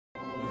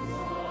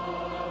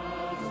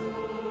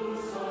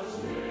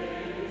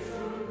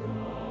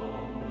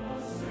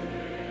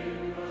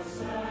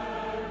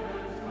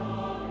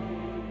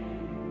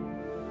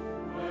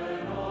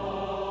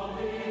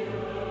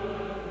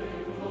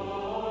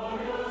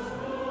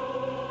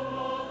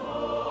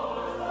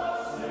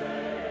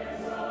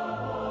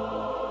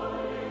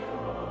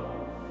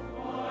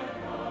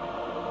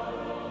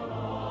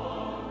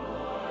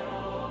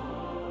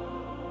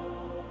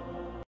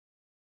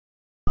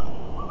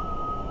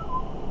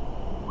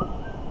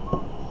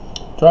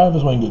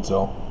Travis Wayne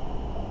Goodsell.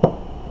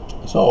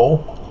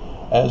 So,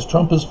 as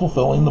Trump is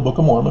fulfilling the Book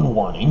of Mormon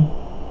warning,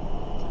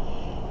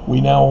 we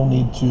now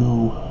need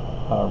to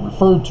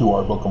refer to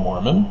our Book of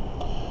Mormon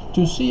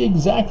to see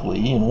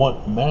exactly in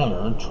what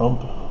manner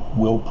Trump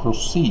will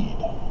proceed.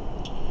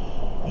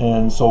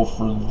 And so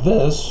for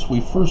this,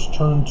 we first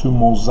turn to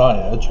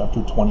Mosiah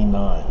chapter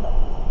 29.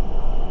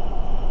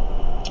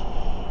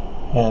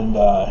 And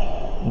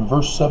in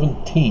verse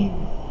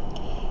 17,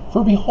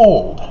 "For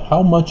behold,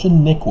 how much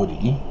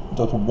iniquity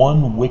doth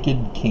one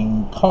wicked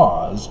king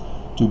cause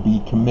to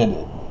be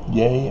committed,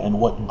 yea, and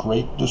what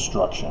great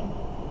destruction."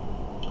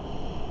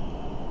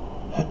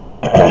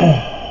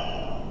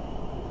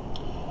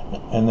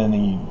 And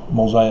then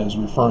Mosiah is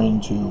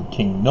referring to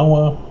King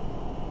Noah,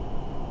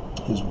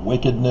 his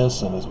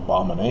wickedness and his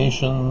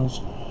abominations,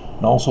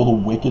 and also the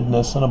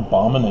wickedness and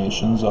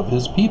abominations of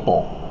his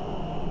people.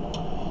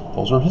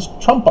 Those are his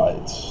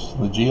Trumpites,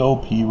 the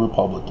GOP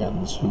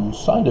Republicans who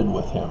sided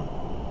with him,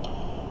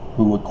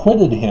 who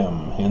acquitted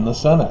him in the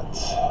Senate,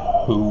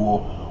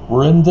 who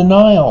were in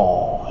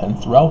denial and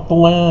throughout the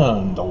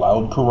land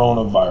allowed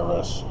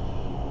coronavirus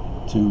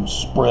to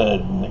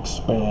spread and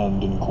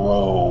expand and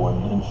grow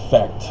and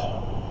infect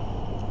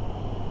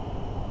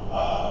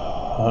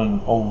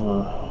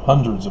over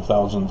hundreds of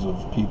thousands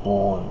of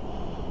people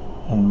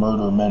and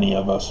murder many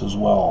of us as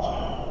well,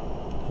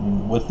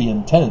 and with the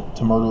intent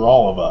to murder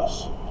all of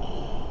us.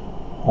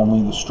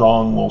 Only the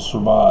strong will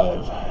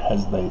survive,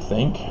 as they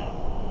think.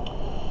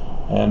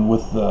 And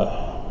with the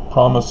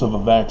promise of a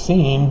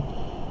vaccine,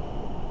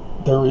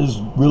 there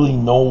is really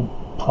no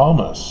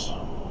promise.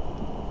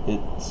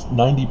 It's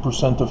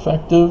 90%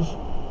 effective.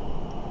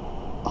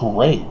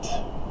 Great.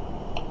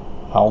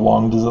 How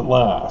long does it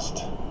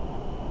last?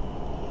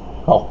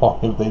 How long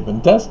have they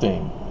been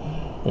testing?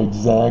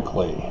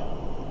 Exactly.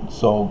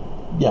 So,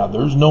 yeah,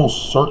 there's no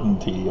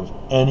certainty of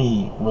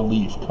any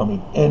relief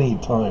coming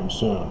anytime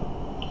soon.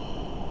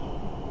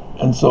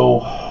 And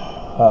so,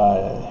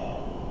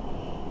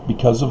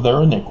 because of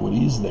their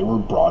iniquities, they were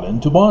brought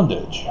into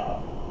bondage.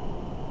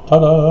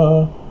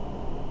 Ta-da!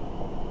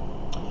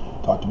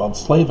 Talked about the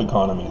slave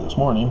economy this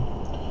morning.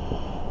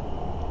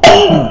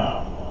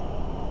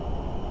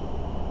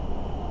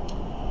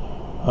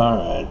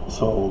 Alright,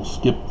 so we'll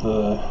skip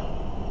the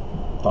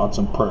thoughts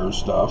and prayers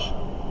stuff.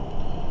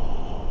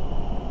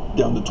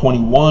 Down to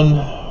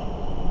 21.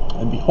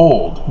 "And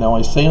behold, now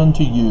I say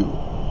unto you,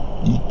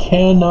 ye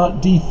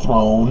cannot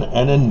dethrone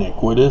an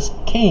iniquitous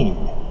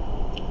king,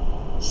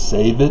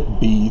 save it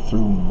be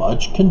through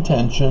much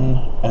contention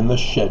and the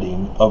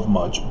shedding of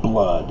much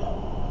blood."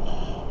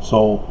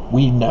 So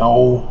we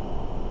now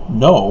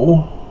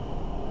know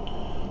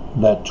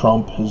that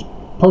Trump is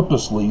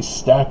purposely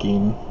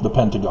stacking the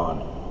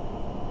Pentagon.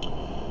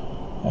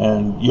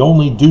 And you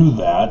only do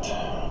that,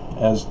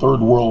 as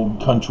third world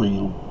country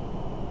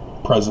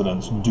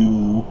presidents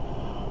do,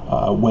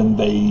 when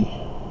they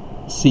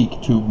seek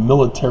to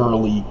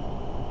militarily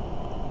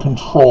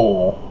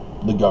control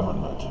the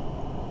government.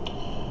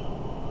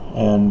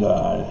 And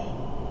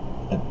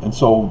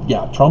so,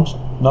 yeah, Trump's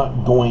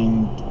not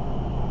going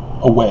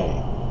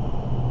away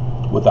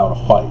without a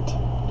fight.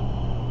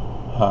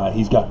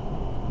 He's got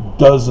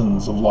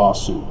dozens of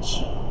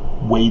lawsuits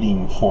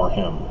waiting for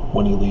him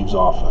when he leaves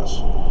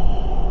office.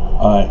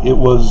 It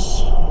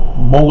was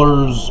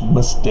Mueller's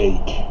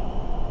mistake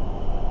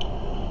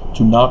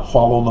to not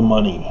follow the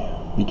money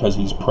because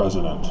he's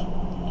president,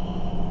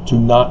 to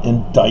not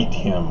indict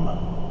him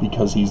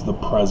because he's the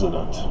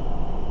president.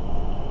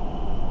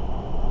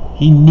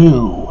 He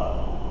knew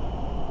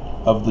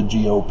of the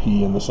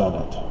GOP in the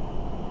Senate,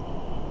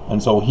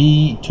 and so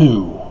he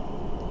too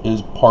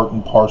is part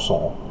and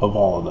parcel of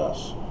all of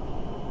this,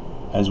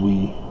 as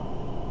we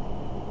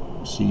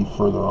see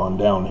further on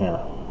down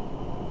here.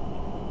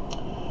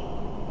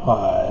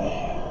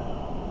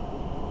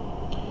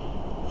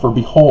 "For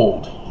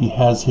behold, he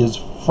has his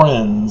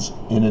friends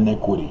in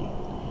iniquity."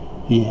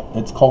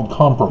 It's called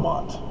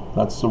compromat.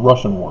 That's the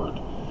Russian word.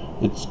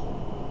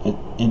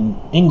 In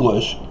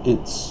English,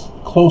 it's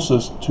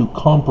closest to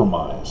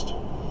compromised.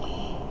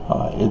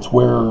 It's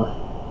where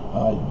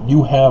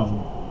you have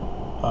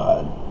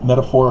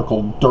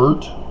metaphorical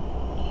dirt,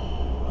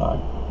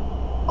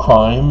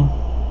 crime,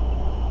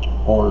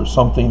 or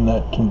something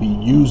that can be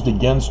used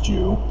against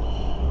you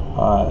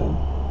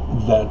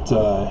that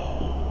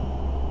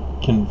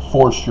can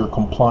force your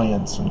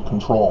compliance and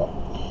control.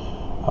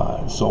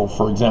 So,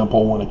 for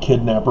example, when a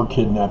kidnapper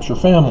kidnaps your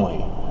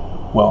family,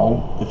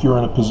 well, if you're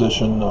in a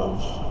position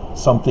of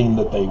something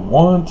that they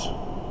want,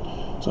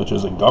 such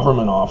as a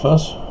government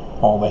office,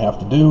 all they have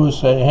to do is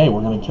say, "Hey,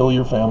 we're going to kill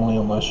your family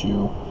unless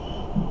you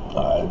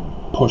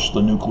push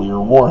the nuclear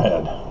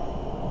warhead,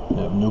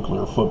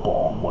 nuclear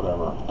football,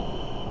 whatever,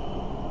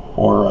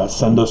 or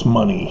send us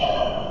money."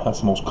 That's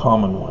the most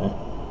common way.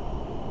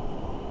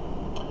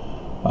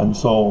 And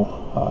so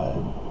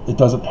it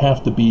doesn't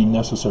have to be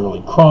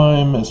necessarily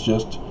crime. It's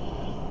just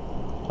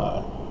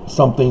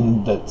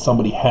something that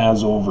somebody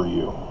has over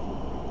you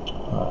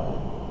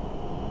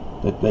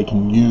that they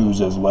can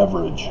use as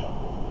leverage.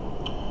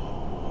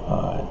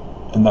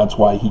 And that's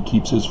why he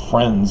keeps his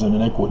friends in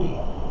iniquity,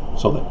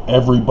 so that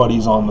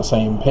everybody's on the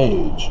same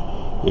page.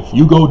 If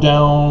you go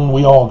down,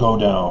 we all go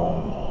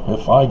down.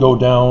 If I go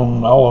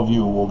down, all of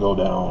you will go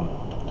down.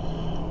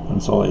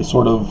 And so they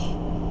sort of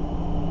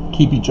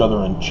keep each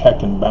other in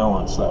check and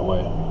balance that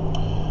way.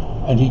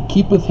 And he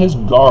keepeth his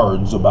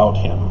guards about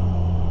him.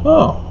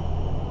 Oh,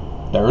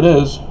 there it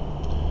is.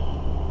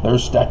 They're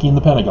stacking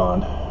the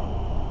Pentagon.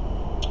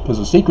 Because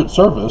the Secret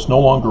Service no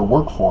longer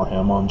worked for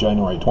him on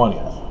January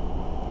 20th.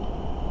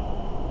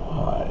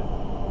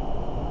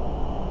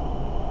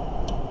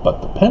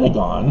 But the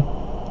Pentagon,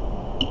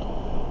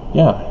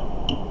 yeah,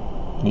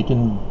 he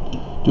can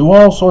do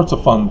all sorts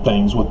of fun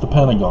things with the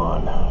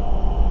Pentagon.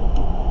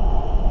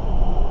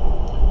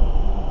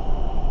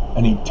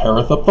 And he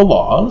teareth up the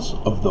laws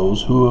of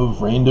those who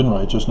have reigned in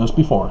righteousness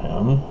before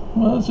him.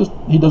 Well, it's just,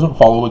 he doesn't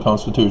follow the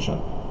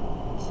Constitution.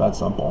 It's that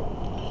simple.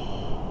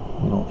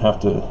 You don't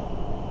have to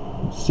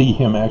see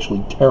him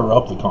actually tear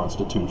up the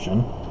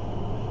Constitution.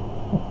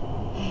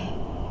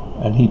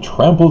 And he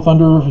trampleth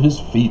under his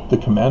feet the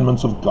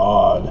commandments of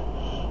God.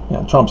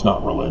 Yeah, Trump's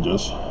not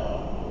religious.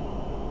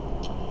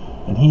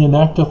 And he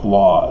enacteth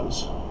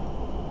laws.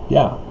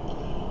 Yeah,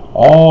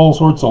 all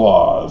sorts of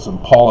laws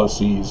and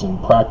policies and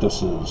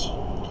practices.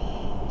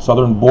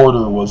 Southern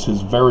border was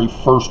his very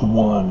first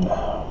one,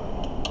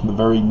 the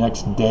very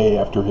next day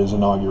after his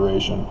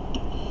inauguration.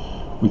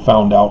 We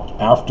found out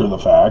after the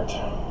fact,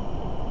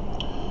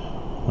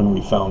 when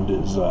we found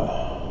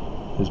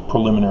his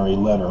preliminary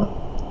letter.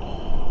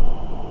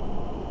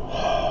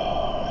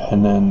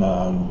 And then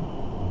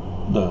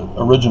the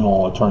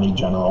original Attorney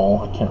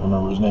General, I can't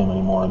remember his name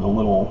anymore, the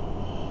little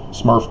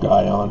Smurf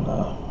guy on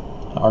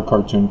Our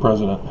Cartoon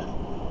President.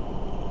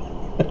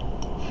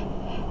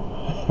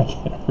 I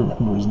can't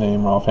remember his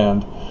name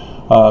offhand.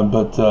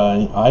 But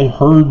I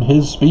heard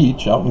his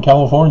speech out in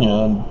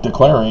California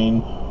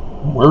declaring,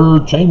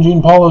 we're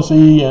changing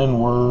policy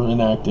and we're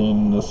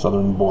enacting the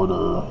southern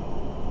border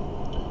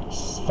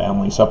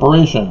family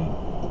separation.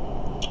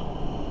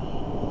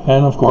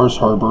 And of course,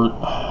 Herbert,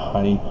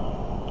 I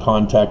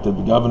contacted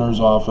the governor's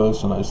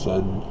office and I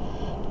said,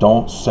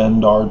 don't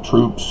send our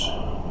troops,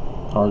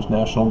 our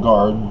National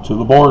Guard, to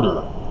the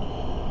border.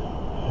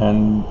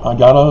 And I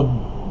got a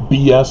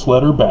BS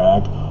letter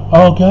back.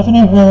 Oh,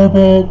 Governor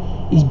Herbert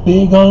is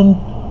big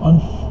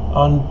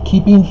on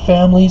keeping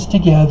families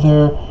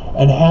together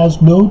and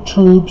has no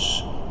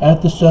troops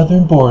at the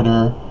southern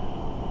border.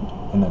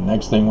 And the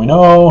next thing we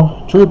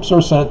know, troops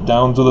are sent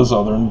down to the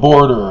southern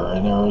border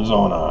in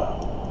Arizona.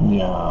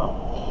 Yeah.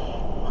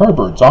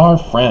 Herbert's our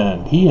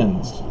friend. He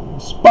is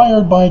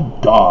inspired by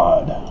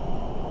God.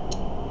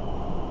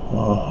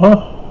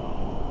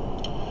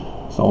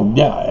 So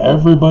yeah,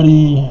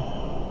 everybody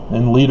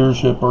in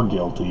leadership are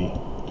guilty.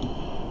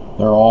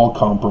 They're all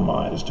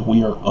compromised.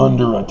 We are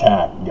under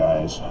attack,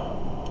 guys.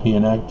 He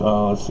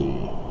let's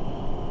see.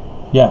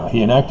 Yeah,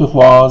 he enacteth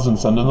laws and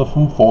sendeth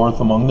them forth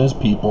among his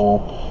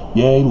people,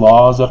 yea,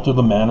 laws after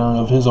the manner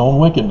of his own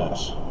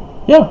wickedness.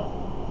 Yeah.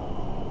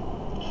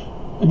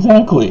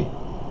 Exactly.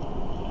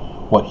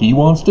 What he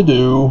wants to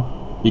do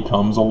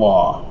becomes a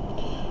law.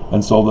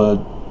 And so the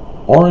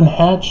Orrin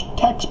Hatch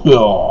tax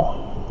bill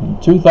in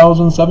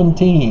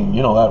 2017,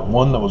 you know, that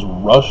one that was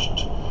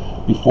rushed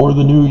before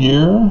the new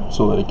year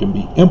so that it can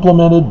be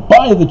implemented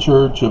by the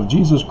Church of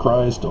Jesus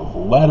Christ of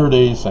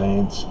Latter-day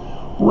Saints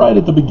right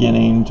at the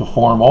beginning to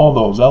form all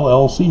those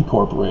LLC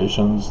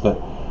corporations that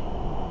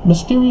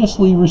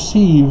mysteriously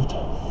received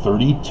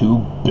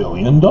 $32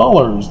 billion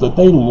that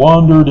they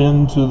laundered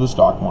into the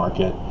stock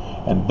market,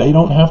 and they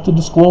don't have to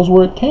disclose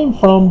where it came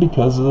from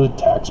because the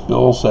tax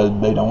bill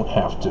said they don't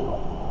have to.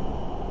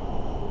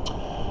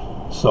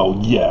 So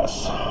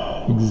yes,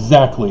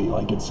 exactly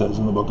like it says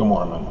in the Book of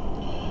Mormon.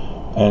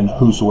 And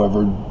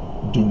whosoever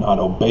do not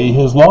obey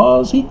his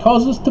laws, he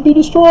causes to be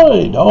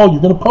destroyed. Oh,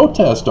 you're going to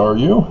protest, are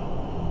you?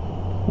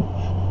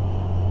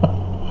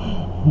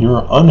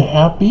 You're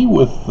unhappy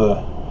with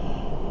the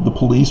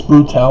police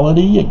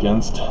brutality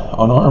against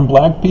unarmed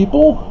black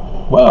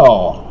people?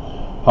 Well,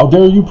 how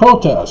dare you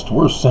protest?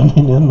 We're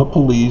sending in the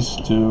police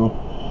to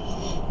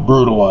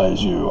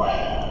brutalize you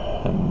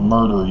and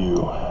murder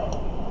you.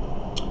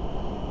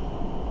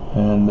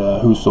 And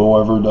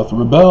whosoever doth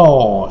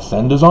rebel,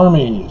 send his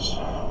armies.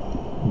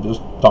 We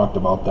just talked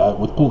about that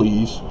with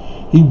police.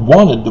 He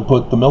wanted to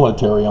put the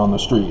military on the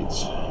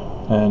streets,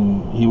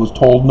 and he was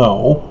told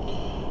no.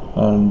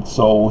 And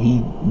so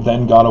he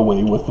then got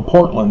away with the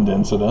Portland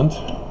incident,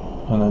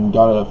 and then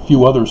got a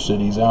few other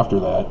cities after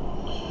that.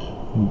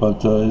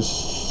 But his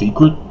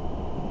secret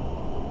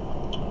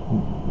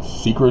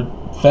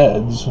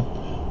feds,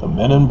 the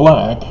men in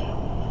black,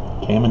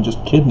 came and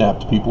just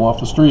kidnapped people off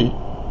the street.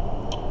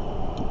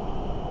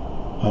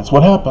 That's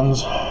what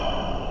happens.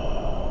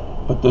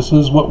 But this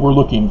is what we're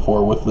looking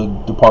for with the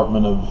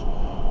Department of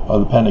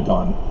the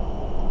Pentagon.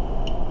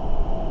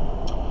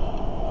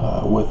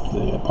 With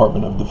the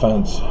Department of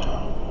Defense,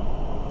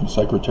 the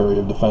Secretary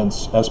of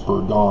Defense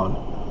Esper gone,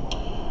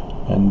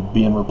 and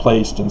being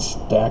replaced and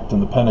stacked in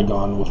the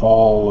Pentagon with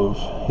all of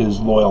his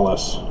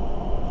loyalists.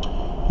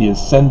 He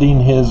is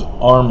sending his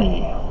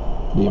army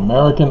the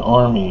American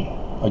army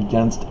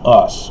against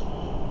us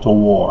to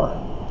war.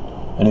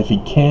 And if he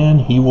can,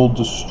 he will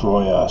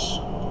destroy us.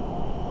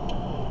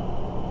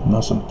 And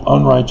thus an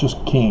unrighteous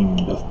king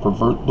doth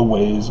pervert the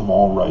ways of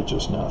all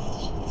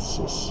righteousness.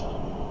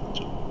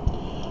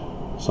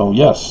 So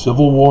yes,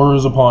 civil war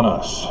is upon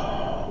us.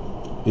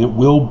 It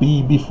will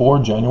be before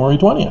January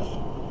 20th.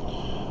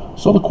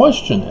 So the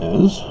question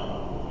is,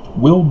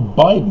 will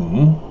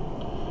Biden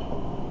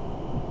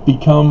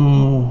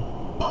become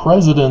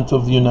president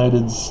of the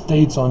United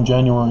States on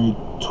January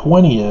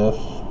 20th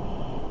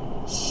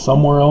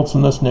somewhere else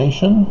in this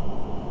nation?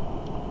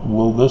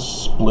 Will this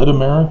split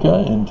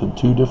America into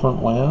two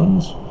different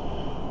lands?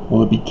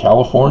 Will it be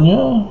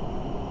California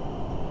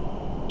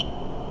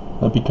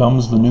that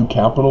becomes the new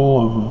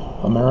capital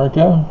of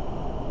America,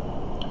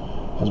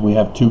 as we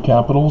have two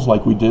capitals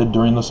like we did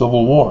during the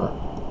Civil War?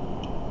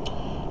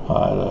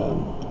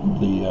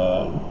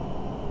 The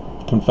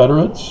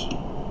Confederates,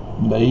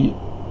 they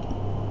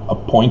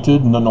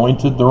appointed and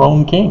anointed their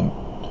own king,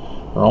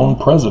 their own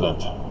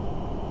president,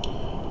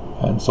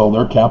 and so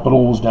their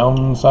capital was down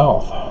in the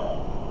south.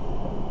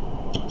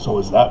 So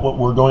is that what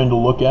we're going to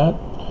look at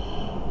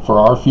for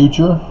our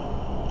future?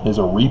 Is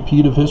a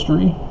repeat of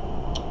history,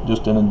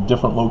 just in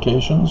different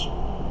locations?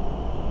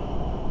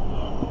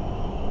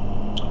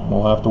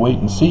 We'll have to wait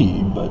and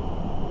see, but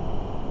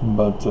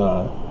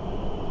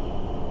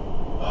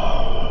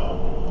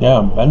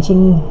yeah,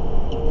 Benson,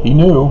 he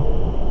knew.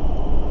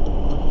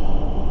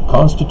 The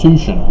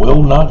Constitution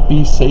will not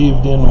be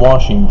saved in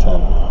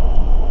Washington.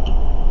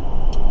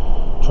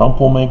 Trump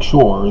will make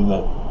sure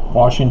that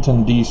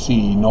Washington,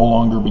 D.C. no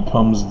longer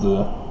becomes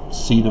the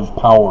seat of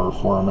power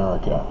for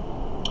America.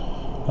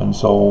 And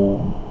so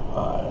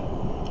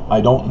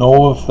I don't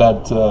know if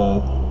that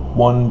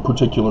one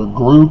particular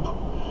group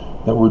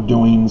that were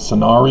doing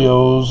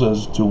scenarios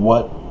as to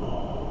what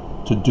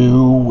to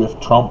do if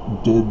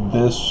Trump did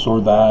this or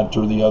that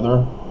or the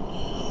other.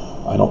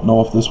 I don't know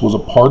if this was a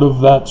part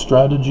of that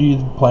strategy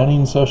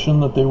planning session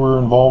that they were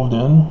involved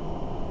in,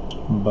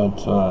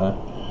 but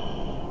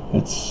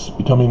it's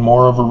becoming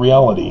more of a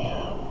reality.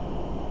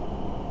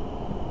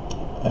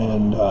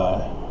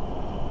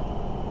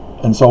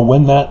 And so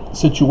when that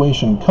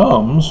situation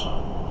comes,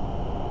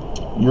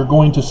 you're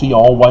going to see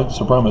all white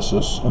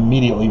supremacists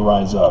immediately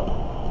rise up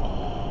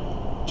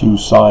to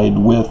side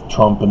with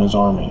Trump and his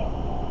army,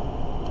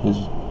 his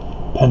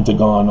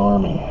Pentagon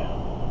army.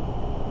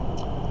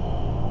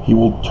 He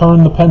will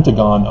turn the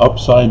Pentagon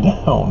upside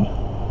down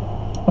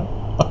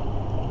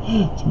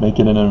to make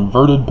it an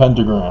inverted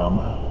pentagram.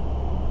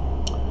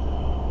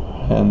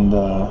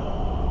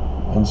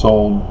 And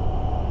so,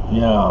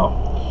 yeah,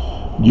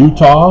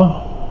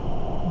 Utah,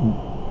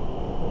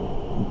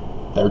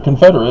 they're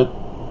Confederate.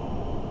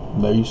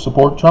 They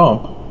support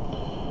Trump.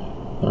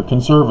 They're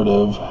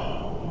conservative.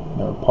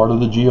 They're part of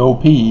the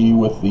GOP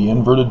with the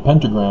inverted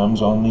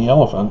pentagrams on the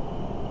elephant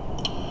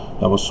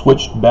that was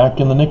switched back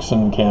in the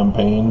Nixon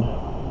campaign.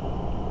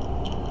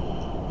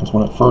 That's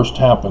when it first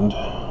happened,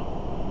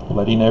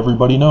 letting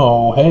everybody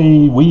know,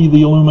 hey, we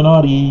the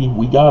Illuminati,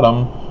 we got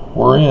them,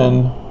 we're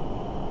in.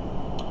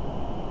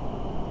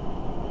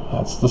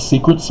 That's the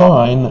secret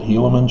sign that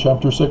Helaman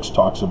chapter 6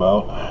 talks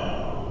about.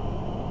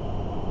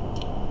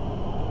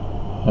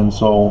 And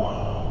so,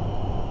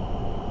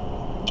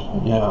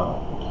 yeah,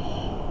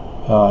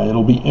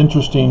 it'll be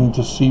interesting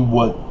to see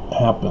what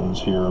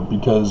happens here,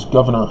 because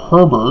Governor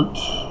Herbert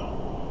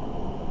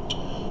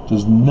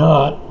does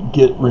not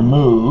get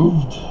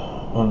removed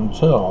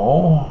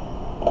until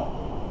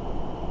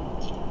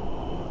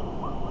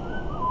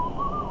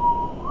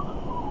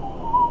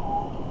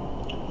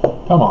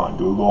come on,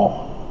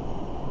 Google.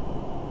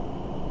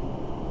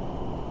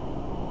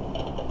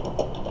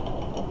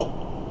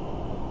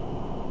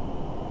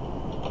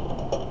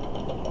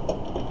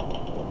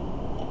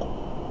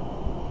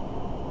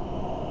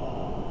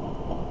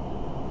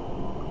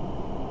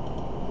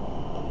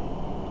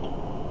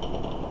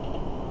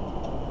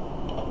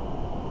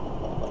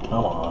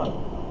 Come on.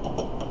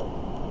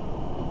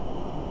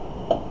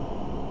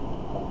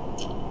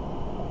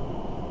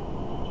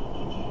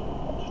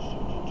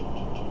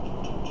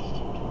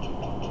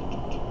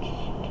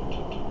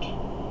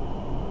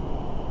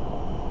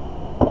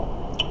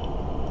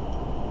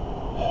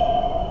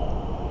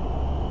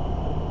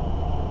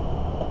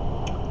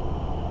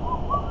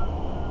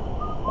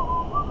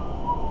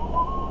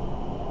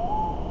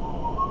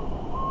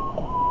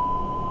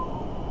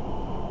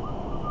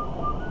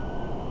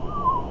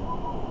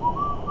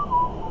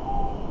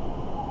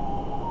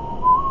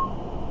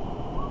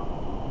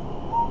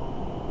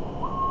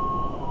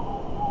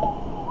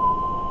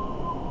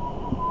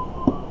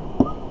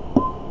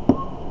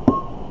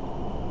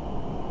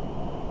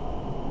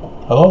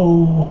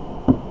 Hello?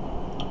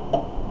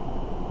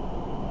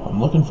 I'm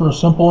looking for a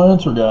simple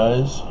answer,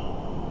 guys.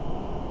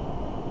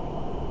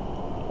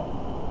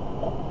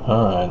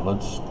 Alright,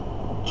 let's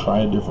try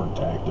a different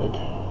tactic.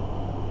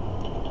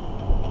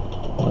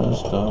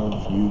 List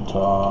of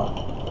Utah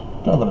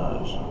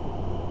governors.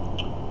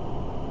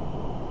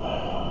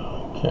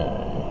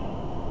 Okay.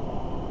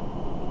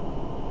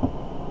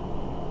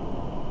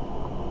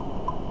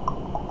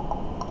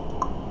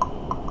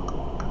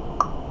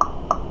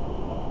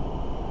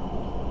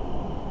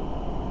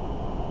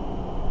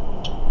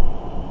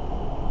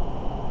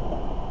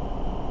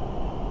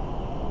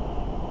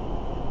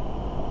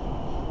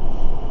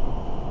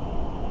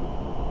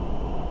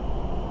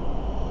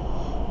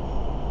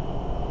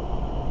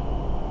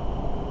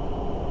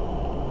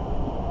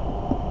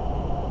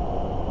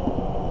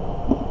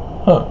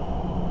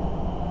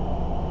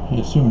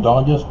 assumed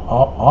office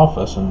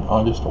on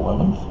August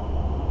 11th.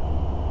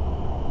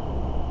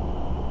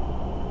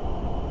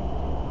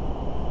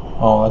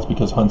 Oh, that's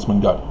because Huntsman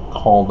got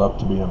called up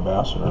to be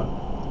ambassador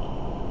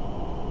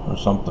or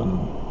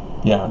something.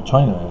 Yeah,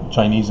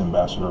 Chinese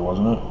ambassador,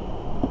 wasn't it?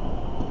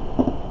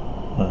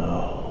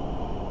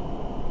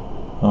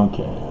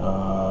 Okay,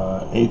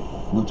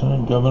 8th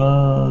Lieutenant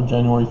Governor,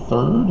 January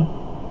 3rd.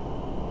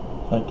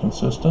 Is that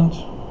consistent?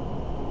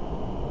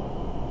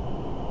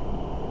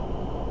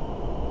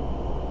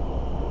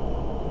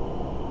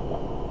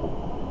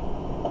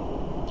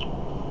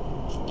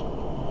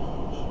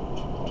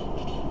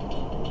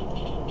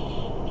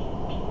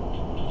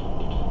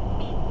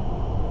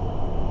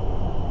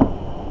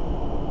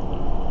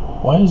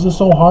 Why is this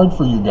so hard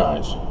for you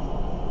guys?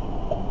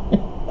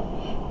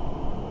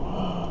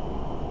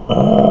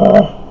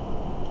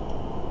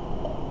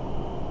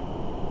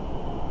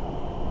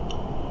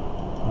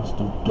 List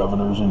of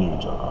governors in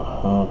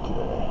Utah.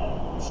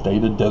 Okay.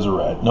 State of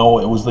Deseret. No,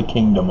 it was the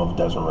Kingdom of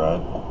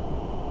Deseret.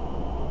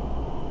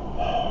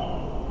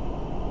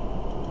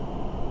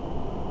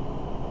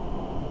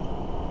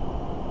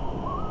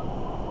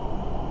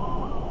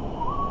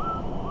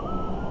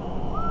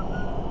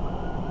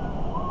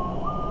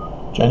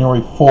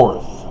 January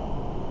 4th,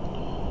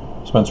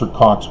 Spencer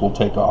Cox will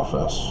take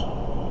office.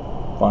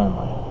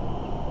 Finally.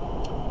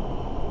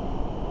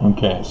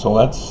 Okay, so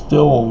that's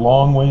still a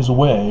long ways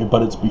away,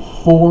 but it's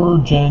before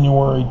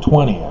January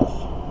 20th.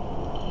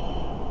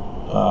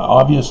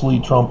 Obviously,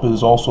 Trump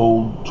is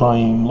also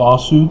trying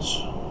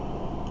lawsuits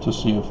to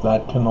see if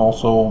that can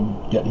also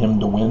get him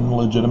to win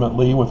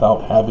legitimately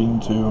without having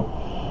to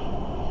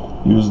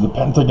use the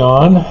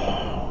Pentagon.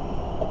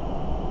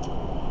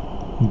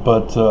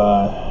 But,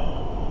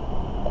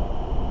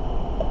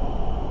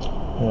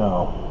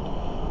 yeah.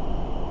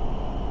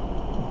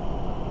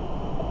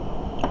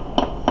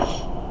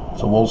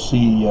 So we'll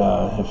see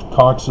if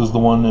Cox is the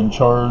one in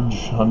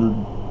charge under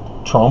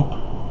Trump,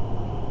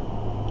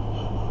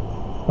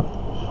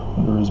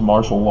 under his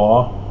martial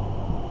law.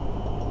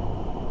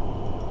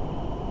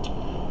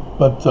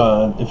 But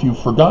if you've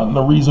forgotten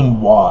the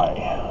reason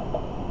why,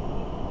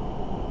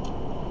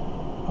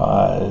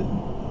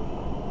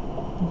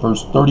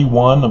 verse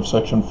 31 of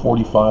section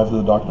 45 of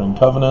the Doctrine and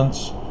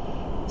Covenants,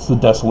 it's the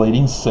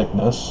desolating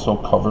sickness, so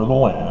cover the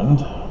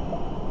land.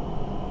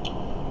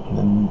 And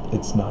then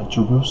it's not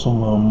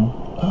Jerusalem.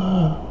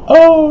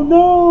 Oh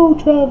no,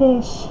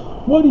 Travis!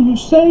 What are you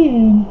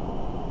saying?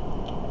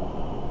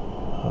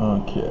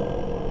 Okay.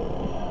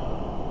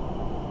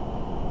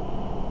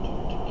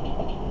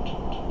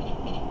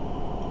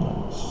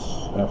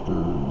 That's after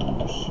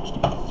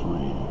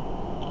 63.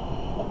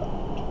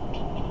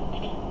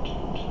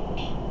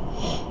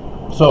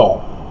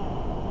 So,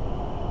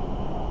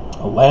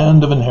 a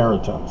land of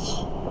inheritance.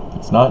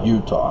 It's not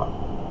Utah.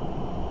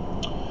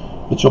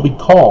 It shall be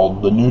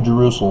called the New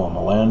Jerusalem,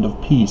 a land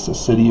of peace, a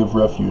city of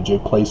refuge, a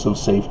place of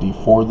safety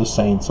for the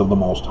saints of the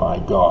Most High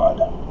God.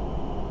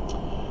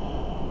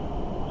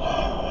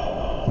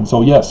 And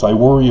so, yes, I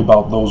worry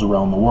about those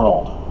around the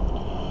world.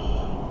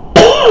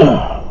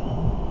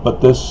 But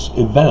this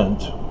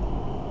event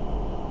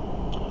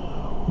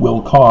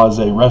will cause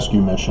a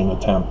rescue mission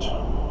attempt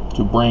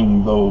to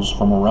bring those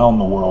from around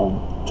the world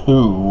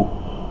to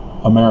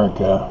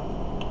America,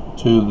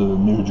 to the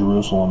New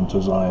Jerusalem,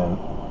 to Zion.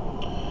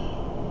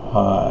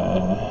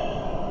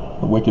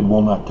 The wicked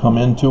will not come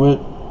into it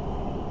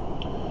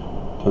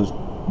because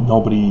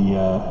nobody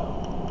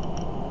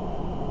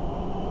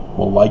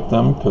will like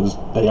them because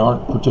they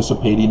aren't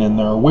participating in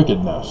their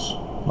wickedness.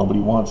 Nobody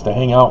wants to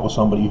hang out with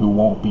somebody who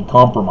won't be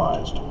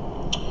compromised.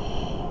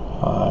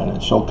 And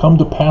it shall come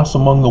to pass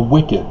among the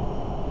wicked.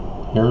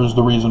 Here's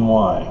the reason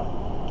why.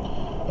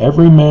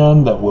 Every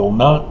man that will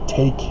not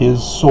take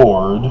his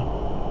sword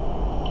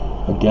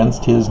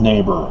against his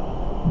neighbor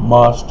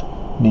must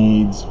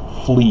needs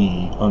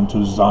flee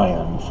unto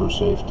Zion for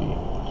safety.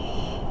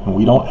 And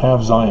we don't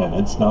have Zion.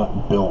 It's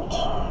not built.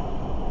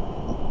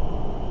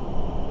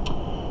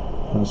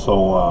 And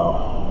so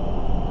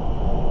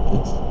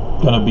it's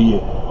going to be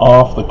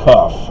off the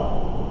cuff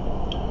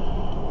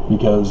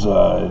because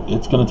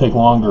it's going to take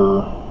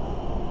longer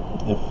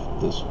if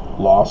this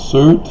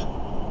lawsuit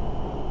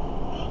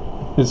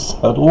is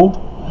settled.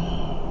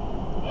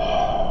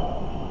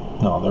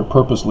 No, they're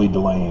purposely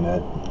delaying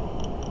it.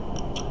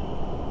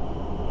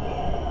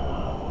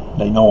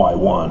 They know I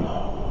won.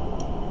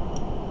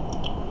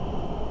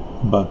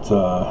 But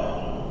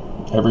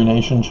every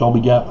nation shall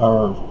be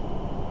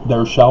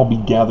there shall be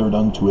gathered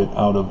unto it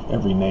out of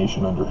every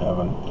nation under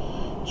heaven.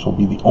 Shall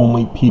be the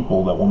only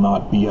people that will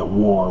not be at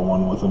war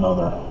one with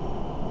another.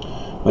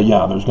 But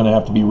yeah, there's going to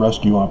have to be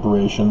rescue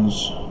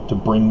operations to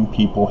bring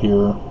people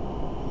here,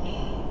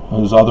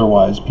 because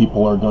otherwise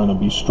people are going to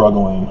be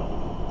struggling,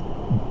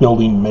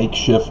 building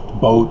makeshift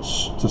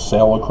boats to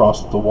sail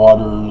across the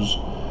waters.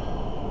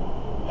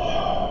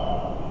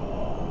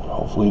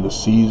 Hopefully the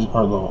seas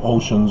or the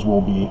oceans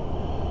will be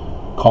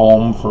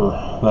calm for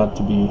that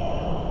to be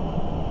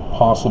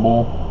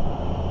possible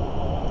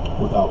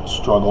without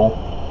struggle,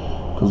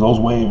 because those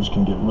waves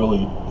can get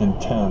really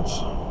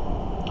intense.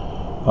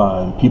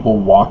 and people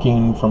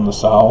walking from the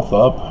south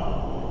up,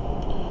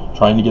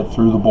 trying to get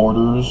through the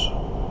borders,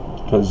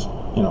 because,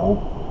 you know,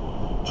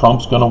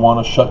 Trump's going to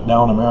want to shut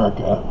down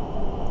America,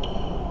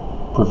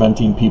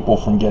 preventing people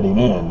from getting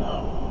in.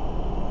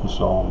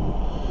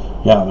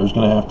 So, yeah, there's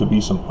going to have to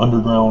be some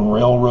underground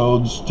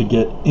railroads to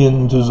get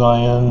into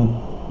Zion,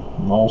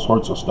 and all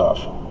sorts of stuff.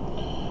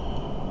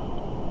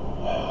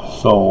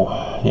 So,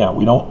 yeah,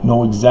 we don't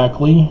know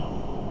exactly.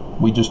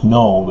 We just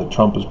know that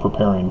Trump is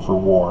preparing for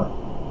war.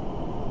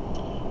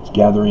 He's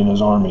gathering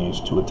his armies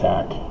to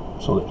attack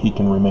so that he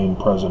can remain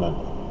president.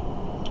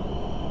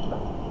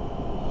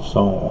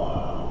 So,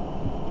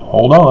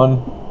 hold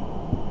on.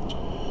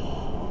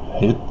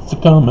 It's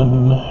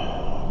a-coming.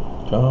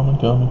 Coming,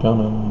 coming,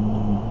 coming.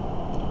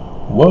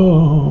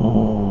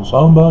 Whoa,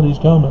 somebody's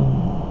coming.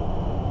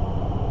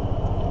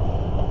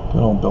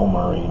 Good old Bill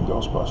Murray in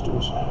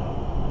Ghostbusters.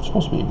 It's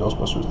supposed to be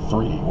Ghostbusters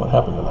 3. What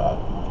happened to that?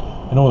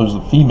 I know there's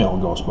the female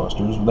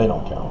Ghostbusters, but they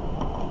don't count.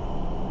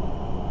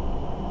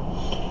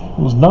 It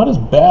was not as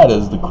bad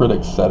as the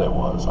critics said it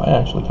was. I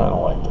actually kind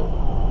of liked it.